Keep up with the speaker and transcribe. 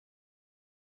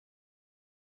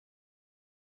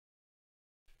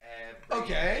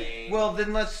Okay. Well,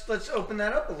 then let's open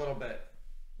that up a little bit.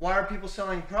 Why are people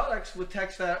selling products with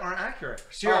texts that aren't accurate?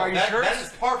 Sierra, are you sure? That is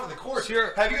par for the course.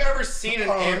 Sierra. Have you ever seen an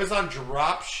Amazon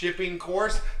drop shipping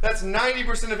course? That's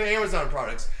 90% of Amazon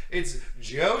products. It's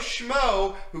Joe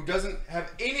Schmo who doesn't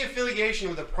have any affiliation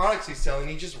with the products he's selling.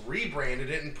 He just rebranded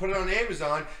it and put it on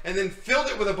Amazon and then filled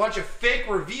it with a bunch of fake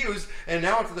reviews, and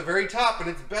now it's at the very top and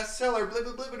it's bestseller. Blah,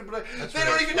 blah, blah, blah, blah. They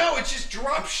don't even know. It's just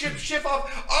drop ship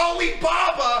off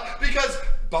Alibaba because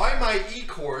buy my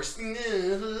e-course.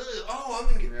 Oh, I'm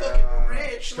gonna get fucking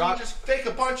rich. Let me just fake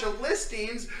a bunch of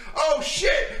listings. Oh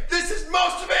shit, this is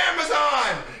most of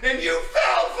Amazon, and you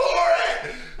fell for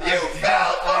it. You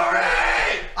fell for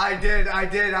it. I did. I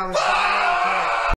was buying